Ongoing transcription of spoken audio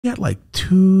He had like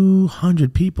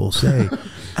 200 people say,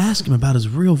 ask him about his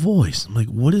real voice. I'm like,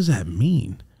 what does that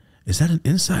mean? Is that an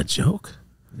inside joke?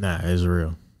 Nah, it's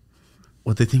real.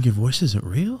 What, they think your voice isn't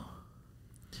real?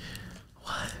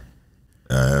 What?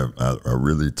 I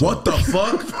really talk. What the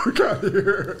fuck? Fuck out of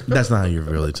here. That's not how you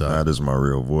really talk. That is my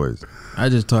real voice. I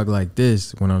just talk like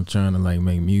this when I'm trying to like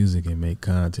make music and make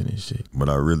content and shit. But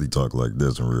I really talk like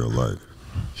this in real life.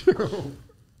 Yo,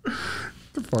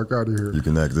 the fuck out of here. You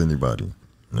can ask anybody.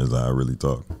 That's how I really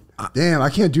talk. Damn, I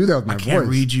can't do that with my voice. I can't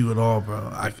read you at all,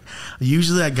 bro.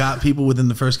 Usually I got people within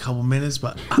the first couple minutes,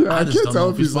 but I just don't know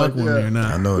if he's fucking with me or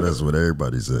not. I know that's what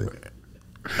everybody say.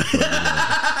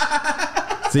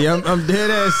 See, I'm dead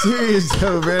ass serious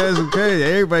though, man. That's crazy.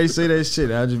 Everybody say that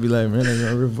shit. I'll just be like, man, that's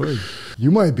my real voice.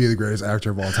 You might be the greatest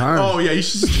actor of all time. Oh yeah, you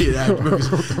should just get that.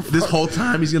 This whole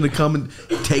time he's gonna come and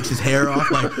takes his hair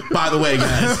off. Like, by the way,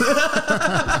 guys.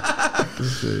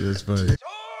 That's funny.